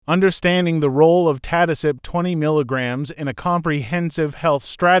Understanding the role of Tadacip 20 mg in a comprehensive health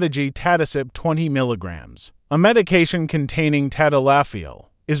strategy. Tadacip 20 mg, a medication containing tadalafil,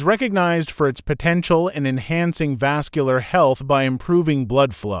 is recognized for its potential in enhancing vascular health by improving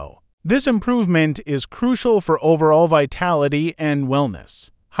blood flow. This improvement is crucial for overall vitality and wellness,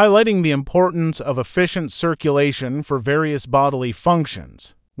 highlighting the importance of efficient circulation for various bodily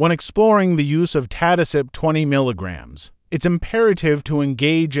functions. When exploring the use of Tadacip 20 mg, it's imperative to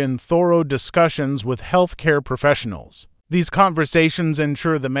engage in thorough discussions with healthcare professionals. These conversations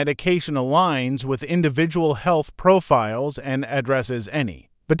ensure the medication aligns with individual health profiles and addresses any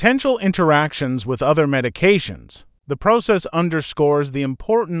potential interactions with other medications. The process underscores the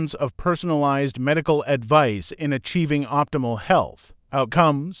importance of personalized medical advice in achieving optimal health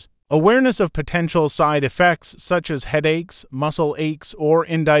outcomes. Awareness of potential side effects such as headaches, muscle aches, or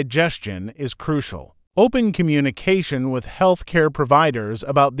indigestion is crucial. Open communication with healthcare providers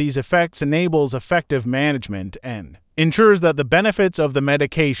about these effects enables effective management and ensures that the benefits of the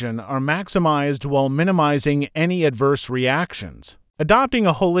medication are maximized while minimizing any adverse reactions. Adopting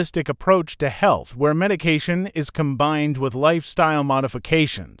a holistic approach to health where medication is combined with lifestyle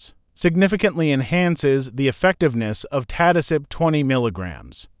modifications significantly enhances the effectiveness of Tadacip 20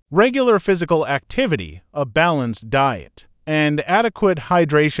 mg. Regular physical activity, a balanced diet, and adequate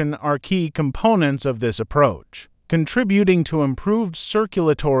hydration are key components of this approach, contributing to improved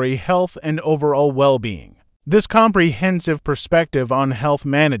circulatory health and overall well-being. This comprehensive perspective on health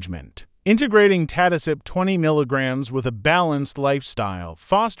management, integrating Tadacip 20 mg with a balanced lifestyle,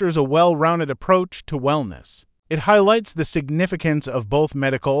 fosters a well-rounded approach to wellness. It highlights the significance of both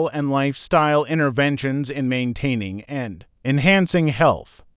medical and lifestyle interventions in maintaining and enhancing health.